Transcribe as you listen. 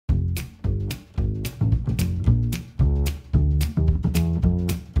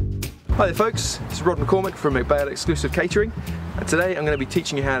Hi there folks, it's Rod McCormick from McBaile Exclusive Catering, and today I'm going to be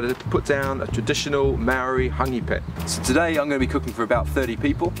teaching you how to put down a traditional Maori Hangi pit. So today I'm going to be cooking for about 30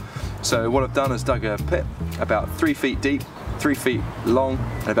 people. So what I've done is dug a pit about 3 feet deep, 3 feet long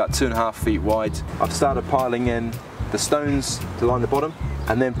and about 2.5 feet wide. I've started piling in the stones to line the bottom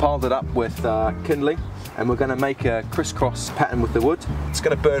and then piled it up with kindling, and we're going to make a crisscross pattern with the wood. It's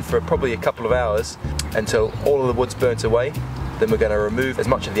going to burn for probably a couple of hours until all of the wood's burnt away. Then we're going to remove as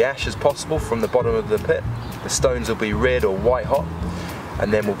much of the ash as possible from the bottom of the pit. The stones will be red or white hot,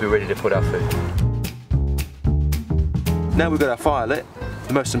 and then we'll be ready to put our food. Now we've got our fire lit,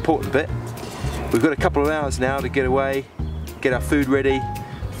 the most important bit. We've got a couple of hours now to get away, get our food ready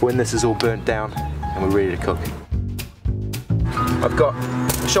for when this is all burnt down and we're ready to cook. I've got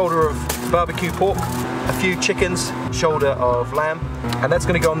a shoulder of barbecue pork, a few chickens, shoulder of lamb, and that's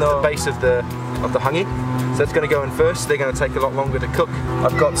going to go on the base of the hangi. So that's going to go in first. They're going to take a lot longer to cook.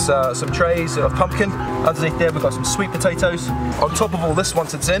 I've got some trays of pumpkin. Underneath there we've got some sweet potatoes. On top of all this,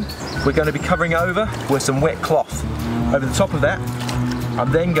 once it's in, we're going to be covering it over with some wet cloth. Over the top of that,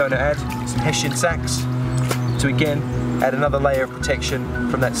 I'm then going to add some hessian sacks to again add another layer of protection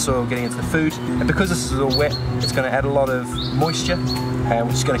from that soil getting into the food. And because this is all wet, it's going to add a lot of moisture,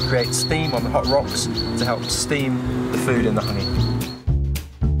 which is going to create steam on the hot rocks to help steam the food in the hangi.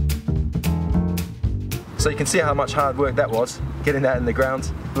 So you can see how much hard work that was, getting that in the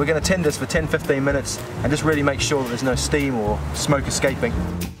ground. We're going to tend this for 10-15 minutes and just really make sure that there's no steam or smoke escaping.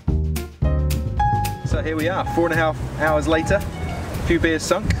 So here we are, 4.5 hours later, a few beers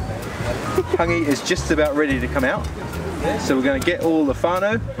sunk. Hangi is just about ready to come out. So we're going to get all the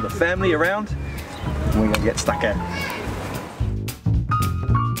whānau, the family around, and we're going to get stuck in.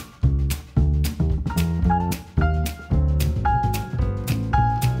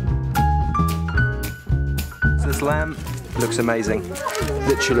 This lamb looks amazing,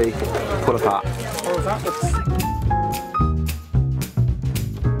 literally pull apart.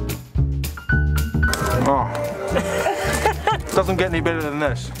 Oh, doesn't get any better than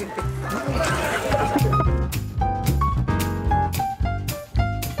this.